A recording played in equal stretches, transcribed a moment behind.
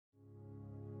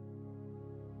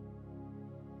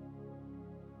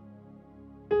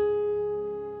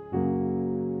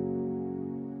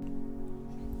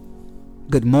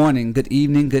Good morning, good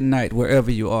evening, good night,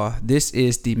 wherever you are. This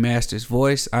is the Master's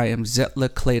Voice. I am Zettler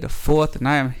Clay the Fourth, and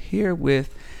I am here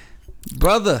with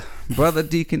brother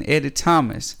Deacon Eddie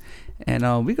Thomas.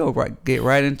 And we get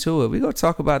right into it. We go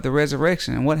talk about the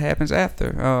resurrection and what happens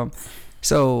after.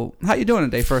 So how you doing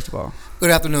today, first of all?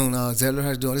 Good afternoon, Zettler.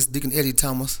 How you doing? This is Deacon Eddie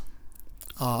Thomas.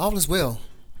 All is well.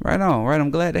 Right on, right.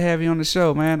 I'm glad to have you on the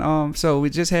show, man. So we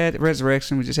just had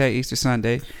resurrection. We just had Easter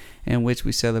Sunday, in which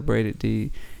we celebrated the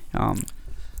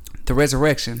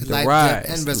resurrection, the life, rise,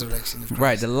 death, and resurrection.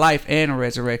 Right, the life and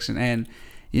resurrection. And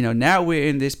now we're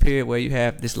in this period where you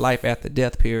have this life after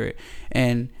death period.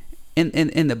 And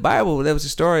in the Bible, there was a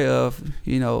story of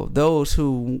those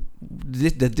who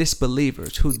the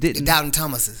disbelievers who didn't,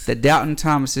 the doubting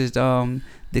Thomases,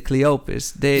 the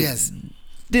Cleopas. They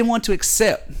didn't want to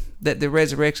accept that the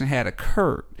resurrection had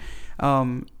occurred.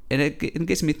 And it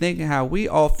gets me thinking how we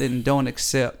often don't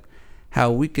accept how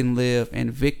we can live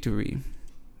in victory,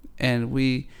 and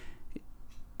we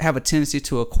have a tendency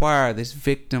to acquire this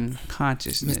victim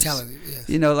consciousness mentality.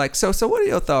 Yes. So what are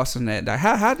your thoughts on that? Like,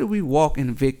 how do we walk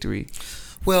in victory?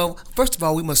 Well, first of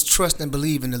all, we must trust and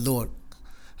believe in the Lord.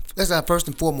 That's our first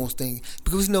and foremost thing,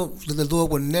 because we know that the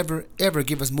Lord will never ever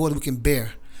give us more than we can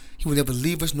bear. He will never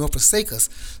leave us nor forsake us.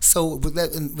 So with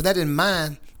that in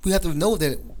mind, we have to know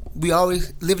that we are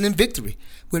always living in victory.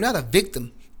 We're not a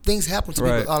victim. Things happen to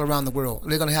people all around the world.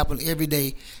 They're going to happen every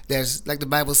day. There's, like the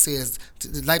Bible says,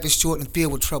 life is short and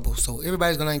filled with trouble. So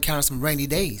everybody's going to encounter some rainy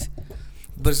days.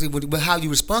 But see, how you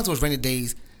respond to those rainy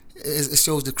days, it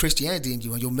shows the Christianity in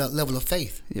you and your level of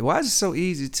faith. Yeah, why is it so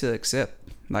easy to accept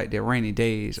that rainy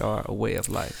days are a way of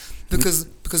life? Because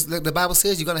the Bible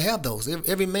says you're going to have those.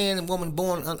 Every man and woman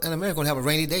born in America going to have a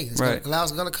rainy day.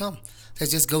 Clouds are going to come.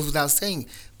 That just goes without saying.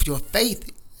 But your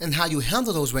faith and how you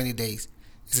handle those rainy days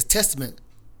is a testament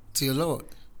to your Lord.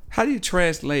 How do you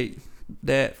translate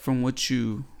that from what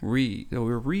you read? We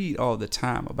read all the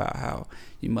time about how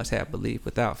you must have belief.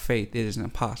 Without faith, it is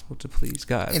impossible to please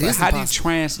God. How do you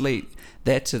translate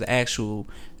that to the actual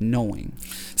knowing?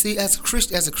 See, as a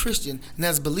Christian and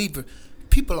as a believer,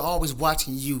 people are always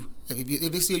watching you. If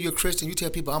they see you're a Christian, you tell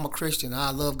people, I'm a Christian,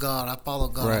 I love God, I follow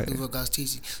God, I do what God's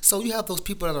teaching. So you have those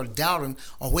people that are doubting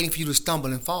or waiting for you to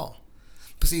stumble and fall.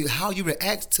 But see, how you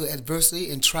react to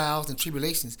adversity and trials and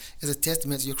tribulations is a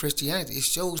testament to your Christianity. It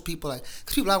shows people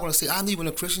because people want to say, I knew you were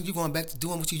a Christian, you're going back to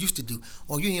doing what you used to do.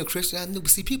 Or you ain't a Christian, I knew.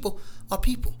 But see, people are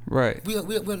people. Right.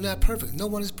 We're not perfect. No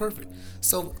one is perfect.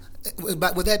 So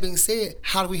with that being said,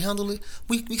 how do we handle it?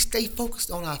 We stay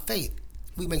focused on our faith.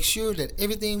 We make sure that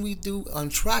everything we do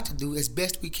and try to do as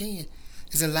best we can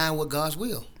is in line with God's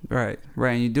will. Right.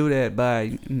 And you do that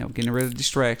by getting rid of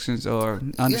distractions or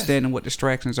understanding what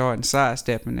distractions are and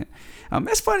sidestepping it.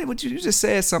 That's funny what you just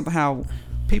said, something how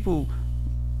people,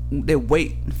 they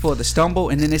wait for the stumble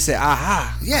and then they say,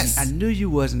 aha, yes, I knew you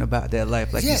wasn't about that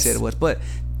life like you said it was. But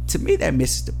to me, that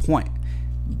misses the point.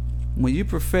 When you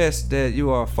profess that you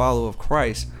are a follower of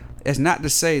Christ, it's not to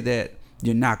say that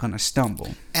you're not going to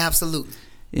stumble. Absolutely.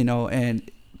 And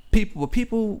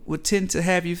people would tend to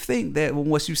have you think that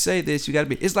once you say this, you got to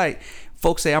be. It's like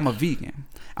folks say, I'm a vegan,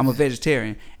 I'm a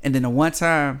vegetarian, and then the one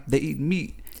time they eat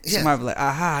meat, somebody be like,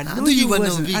 aha, I knew you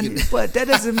wasn't vegan. But that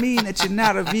doesn't mean that you're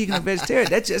not a vegan or vegetarian.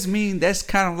 That just means that's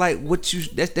kind of like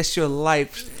that's your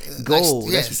life's goal.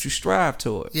 That's what you strive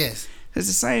toward. Yes. It's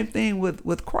the same thing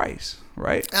with Christ,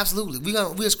 right? Absolutely.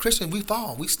 We as Christians, we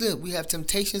fall, we slip, we have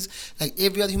temptations like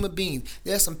every other human being.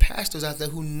 There are some pastors out there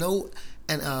who know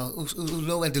and who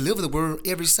know and deliver the word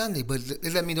every Sunday, but they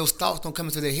let me those thoughts don't come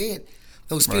into their head.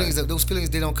 Those feelings,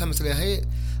 they don't come into their head.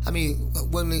 I mean,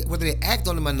 whether they act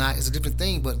on them or not is a different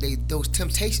thing, but those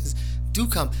temptations do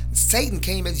come. Satan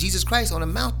came at Jesus Christ on a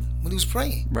mountain when he was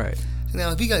praying. Right.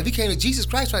 Now, if he came to Jesus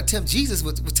Christ trying to tempt Jesus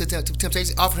with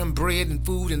temptation, offer him bread and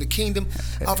food and the kingdom,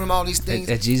 offer him all these things.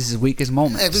 At Jesus' weakest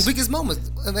moments. At his weakest moments.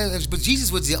 But Jesus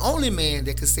was the only man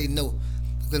that could say no.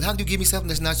 Then how can you give me something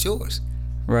that's not yours?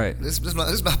 Right. This is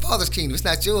my Father's kingdom. It's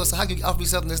not yours. So how can you offer me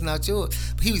something that's not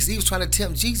yours? But he was trying to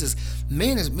tempt Jesus.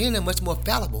 Men are much more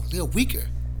fallible. They're weaker.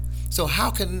 So how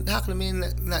can a man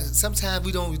not? Sometimes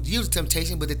we don't yield to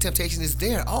temptation, but the temptation is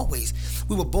there always.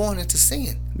 We were born into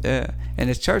sin. Yeah, and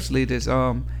as church leaders,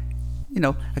 I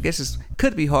guess it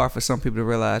could be hard for some people to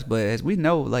realize, but as we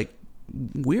know,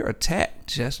 we're attacked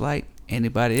just like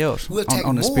anybody else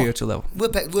on the spiritual level.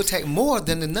 We'll attack more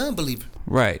than the non-believer.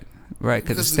 Right,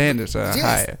 because the standards are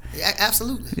higher.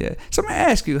 Absolutely. Yeah. So I'm gonna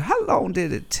ask you, how long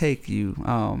did it take you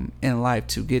in life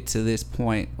to get to this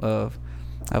point of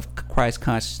of Christ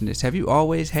consciousness. Have you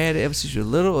always had it ever since you were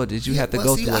little, or did you have to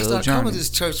go through a little I started journey? coming to this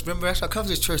church. Remember, I started coming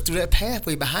to this church through that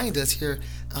pathway behind us here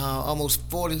almost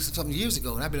 40-something years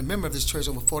ago. And I've been a member of this church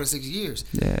over 46 years.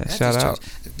 Yeah, shout out.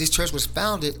 This church was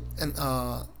founded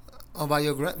by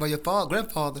your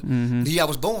grandfather Mm-hmm. the year I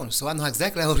was born. So I know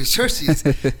exactly how old this church is.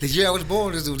 The year I was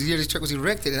born is the year this church was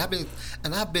erected.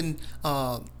 And I've been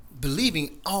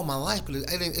believing all my life, but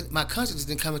my conscience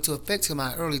didn't come into effect till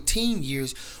my early teen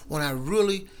years when I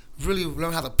really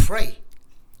learned how to pray.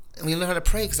 I mean, I learned how to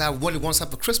pray because I wanted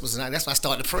something for Christmas, and that's why I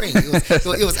started praying.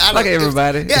 It was out like of,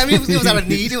 everybody. It was out of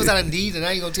need. It was out of need, and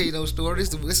I ain't gonna tell you no story.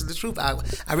 This is the truth.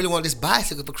 I really wanted this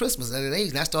bicycle for Christmas at an age,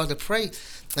 and I started to pray.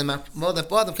 And my mother and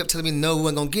father kept telling me, "No, we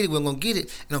weren't gonna get it. We weren't gonna get it."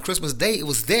 And on Christmas Day, it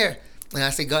was there, and I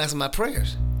said, "God answered my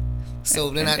prayers."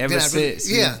 So then ever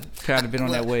since, kind of been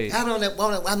on that way. I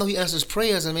know He answers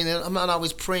prayers. I mean, I'm not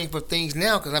always praying for things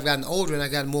now because I've gotten older and I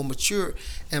got more mature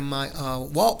in my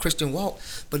Christian walk.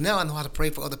 But now I know how to pray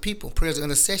for other people. Prayers of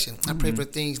intercession. I pray for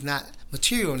things not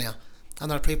material now. I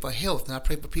know how to pray for health, and I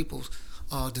pray for people's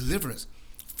deliverance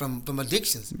from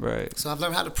addictions. Right. So I've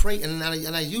learned how to pray, and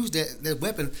I use that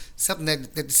weapon, something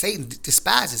that Satan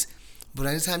despises. But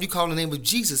anytime you call the name of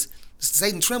Jesus,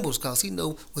 Satan trembles because he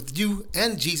knows with you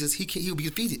and Jesus, he'll be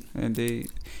defeated.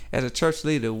 Indeed. As a church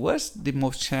leader, what's the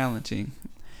most challenging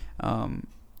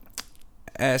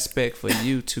aspect for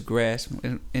you to grasp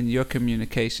in your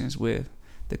communications with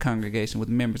the congregation, with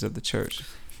members of the church?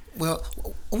 Well,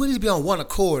 we need to be on one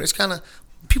accord. It's kind of,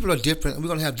 people are different, and we're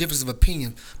going to have differences of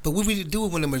opinion. But what we need to do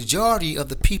when the majority of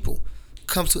the people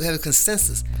comes to have a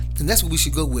consensus, then that's what we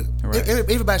should go with. Right.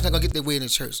 Everybody's not gonna get their way in the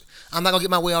church. I'm not gonna get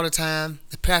my way all the time.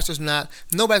 The pastor's not.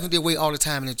 Nobody's gonna get their way all the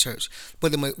time in the church.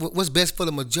 But what's best for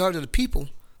the majority of the people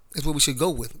is what we should go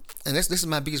with. And this is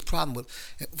my biggest problem with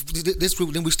this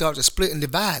group. Then we start to split and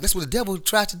divide. That's what the devil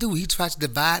tries to do. He tries to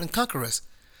divide and conquer us.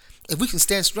 If we can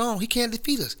stand strong, he can't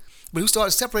defeat us. But if we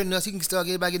start separating us, he can start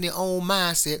getting everybody getting their own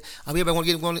mindset.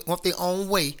 Everybody want their own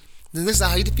way. Then this is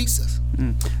how he defeats us.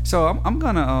 So I'm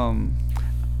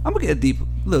gonna get a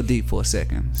little deep for a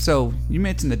second. So you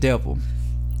mentioned the devil,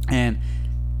 and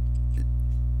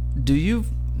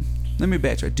let me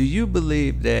backtrack. Do you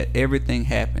believe that everything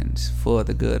happens for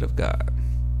the good of God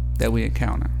that we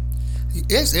encounter?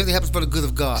 Yes, everything happens for the good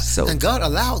of God. And God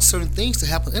allows certain things to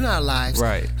happen in our lives.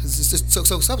 Right. So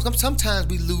sometimes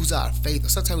we lose our faith, or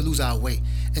sometimes we lose our way.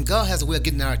 And God has a way of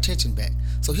getting our attention back.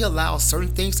 So he allows certain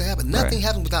things to happen. Nothing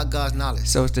happens without God's knowledge.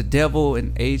 So is the devil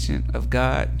an agent of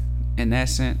God in that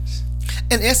sense?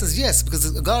 In essence, yes,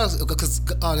 because the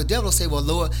devil will say, "Well,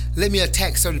 Lord, let me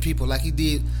attack certain people," like he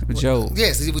did with Job.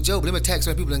 Yes, he did with Job. Let me attack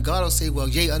certain people, and God will say, "Well,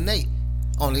 yea or nay,"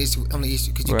 on the issue,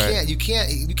 because you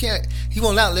can't. He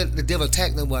won't let the devil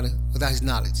attack nobody without his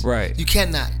knowledge. Right. You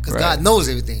cannot, because God knows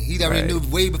everything. He already knew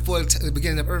way before the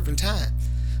beginning of earth and time.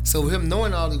 So with him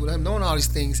knowing all these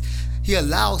things, he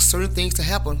allows certain things to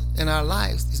happen in our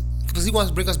lives. Because he wants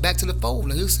to bring us back to the fold.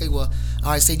 And he'll say, "Well,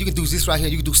 all right, say you can do this right here.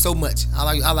 You can do so much. I'll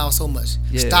allow so much.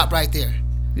 Yeah. Stop right there."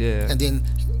 Yeah. And then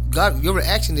God, your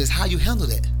reaction is how you handle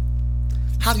that.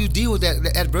 How do you deal with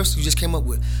that adversity you just came up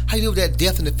with? How do you deal with that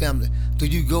death in the family? Do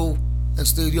you go and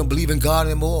still you don't believe in God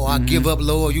anymore, or I give up,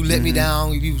 Lord? You let me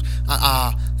down.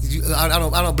 I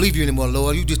don't believe you anymore,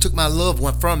 Lord. You just took my loved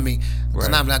one from me. Right.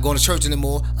 And I'm not going to church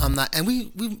anymore. I'm not. And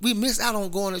we miss out on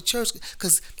going to church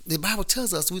because the Bible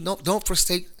tells us we don't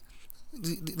forsake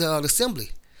the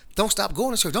assembly. Don't stop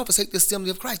going to church. Don't forsake the assembly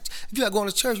of Christ. If you're not going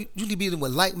to church, you need to be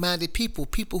with like-minded people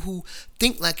who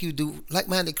think like you do,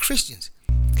 like-minded Christians.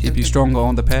 Keep you stronger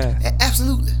on the path.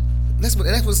 Absolutely. That's what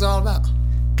it's all about.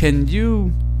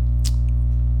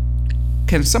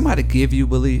 Can somebody give you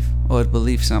belief, or is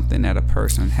belief something that a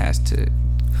person has to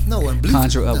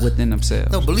conjure up within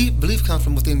themselves? No, belief comes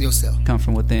from within yourself. Come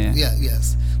from within. Yeah,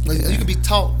 yes. You can be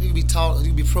taught, you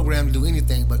can be programmed to do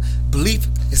anything, but belief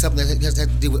is something that has to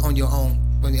deal with on your own,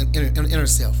 on your inner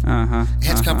self. It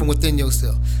has to come from within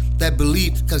yourself. That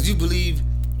belief, because you believe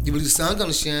the sun's going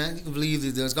to shine. You can believe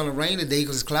that it's going to rain today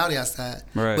because it's cloudy outside.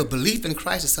 Right. But belief in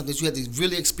Christ is something that you have to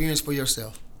really experience for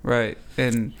yourself. Right.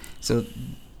 And so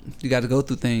you got to go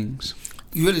through things.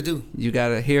 You really do. You got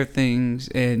to hear things,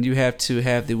 and you have to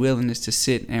have the willingness to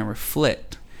sit and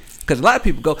reflect. Because a lot of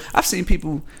people I've seen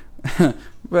people,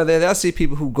 brother, I see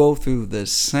people who go through the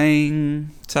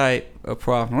same type of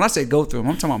problem. When I say go through them,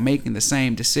 I'm talking about making the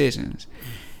same decisions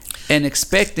and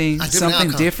expecting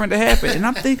something different to happen. And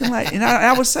I'm thinking and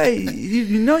I would say,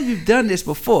 you've done this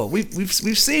before. We've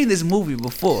seen this movie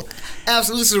before.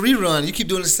 Absolutely, it's a rerun. You keep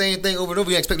doing the same thing over and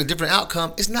over. You expect a different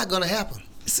outcome. It's not going to happen.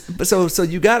 So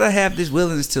you gotta have this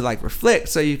willingness to reflect,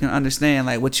 so you can understand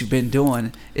what you've been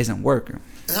doing isn't working.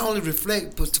 Not only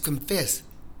reflect, but to confess.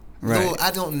 Right. Lord, I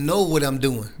don't know what I'm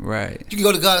doing. Right. You can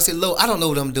go to God and say, Lord, I don't know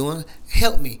what I'm doing.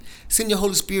 Help me. Send your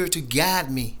Holy Spirit to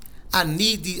guide me. I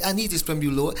need this from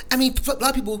you, Lord. I mean, a lot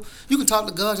of people, you can talk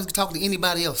to God just talk to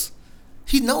anybody else.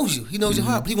 He knows you. He knows your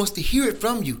heart, but he wants to hear it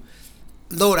from you.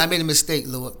 Lord, I made a mistake,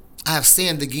 Lord. I have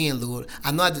sinned again, Lord.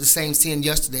 I know I did the same sin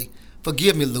yesterday.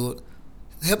 Forgive me, Lord.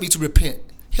 Help me to repent.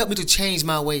 Help me to change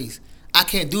my ways. I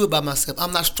can't do it by myself.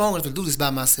 I'm not strong enough to do this by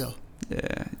myself.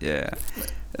 Yeah.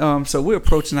 So we're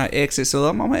approaching our exit. So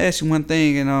I'm gonna ask you one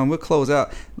thing, and we'll close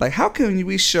out. Like, how can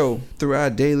we show through our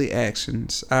daily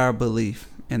actions our belief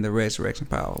in the resurrection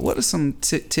power? What are some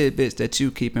tidbits that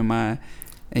you keep in mind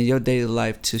in your daily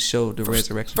life to show the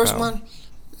resurrection power? First one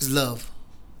is love.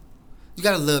 You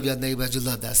gotta love your neighbor as you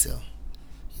love thyself.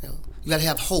 You gotta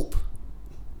have hope.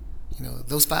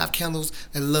 Those 5 candles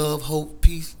that love, hope,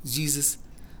 peace, Jesus.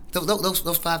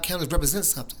 Those 5 candles represent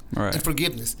something. Right. And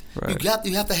forgiveness. Right.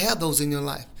 You have to have those in your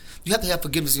life. You have to have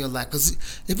forgiveness in your life. Because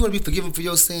if you want to be forgiven for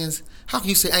your sins, how can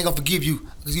you say, I ain't going to forgive you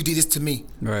because you did this to me?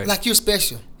 Right. Like you're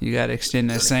special. You got to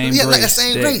extend that same grace. Like that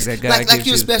same grace. That God like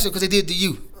you're you. special because they did to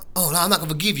you. Oh, no, I'm not going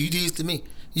to forgive you. You did this to me.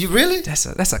 You really? That's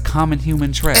a common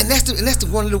human trait. And that's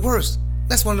one of the worst.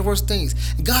 That's one of the worst things.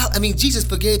 Jesus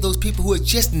forgave those people who had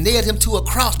just nailed him to a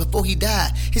cross before he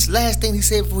died. His last thing he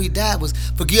said before he died was,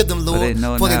 forgive them, Lord,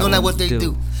 for they know not what they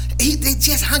do. They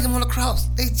just hung him on the cross.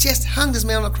 They just hung this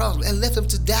man on the cross and left him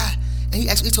to die. And he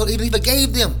actually told them he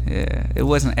forgave them. Yeah, it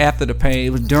wasn't after the pain.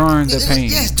 It was during the pain.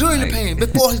 Yes, during the pain.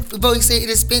 Before he said it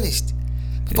is finished.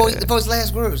 Before his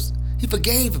last words. He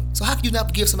forgave him. So how can you not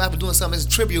forgive somebody for doing something as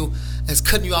trivial as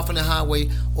cutting you off on the highway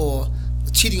or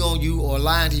cheating on you or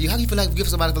lying to you? How do you feel like forgive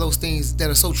somebody for those things that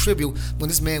are so trivial when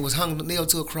this man was nailed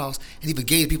to a cross and he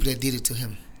forgave the people that did it to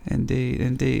him?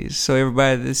 Indeed. So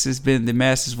everybody, this has been the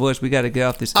Master's Voice. We got to get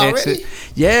off this Already? exit.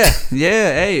 Yeah.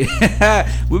 Hey,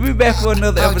 we'll be back for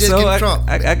another episode.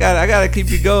 I gotta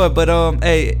keep you going, but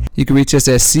hey, you can reach us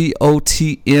at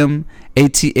cotmatl.com,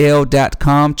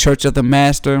 Church of the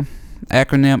Master,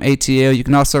 acronym ATL. You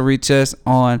can also reach us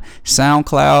on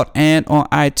SoundCloud and on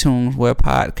iTunes where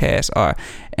podcasts are.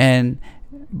 And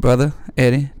brother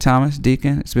Eddie, Thomas,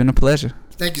 Deacon, it's been a pleasure.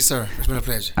 Thank you, sir. It's been a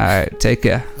pleasure. All right, take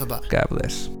care. Bye-bye. God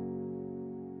bless.